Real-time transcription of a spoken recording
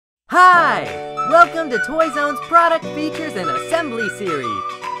Hi! Welcome to Toyzone's Product Features and Assembly Series.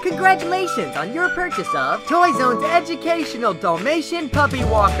 Congratulations on your purchase of Toyzone's educational Dalmatian puppy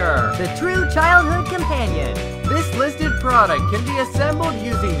walker, the true childhood companion. This listed product can be assembled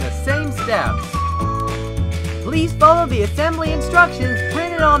using the same steps. Please follow the assembly instructions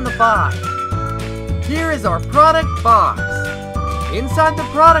printed on the box. Here is our product box. Inside the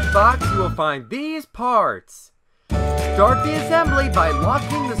product box, you will find these parts. Start the assembly by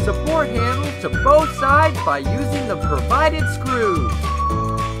locking the support handles to both sides by using the provided screws.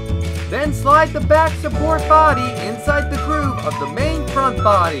 Then slide the back support body inside the groove of the main front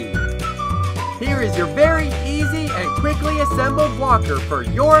body. Here is your very easy and quickly assembled walker for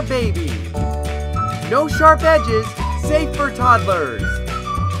your baby. No sharp edges, safe for toddlers.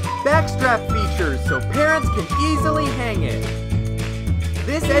 Backstrap features so parents can easily hang it.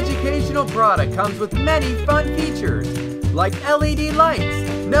 This educational product comes with many fun features like LED lights,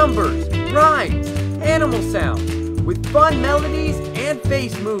 numbers, rhymes, animal sounds, with fun melodies and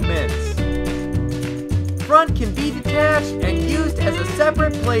face movements. Front can be detached and used as a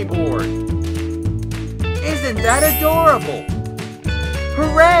separate playboard. Isn't that adorable?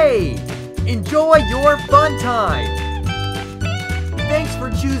 Hooray! Enjoy your fun time! Thanks for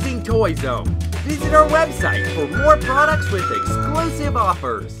choosing Toyzone. Visit our website for more products with exclusive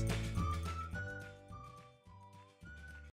offers.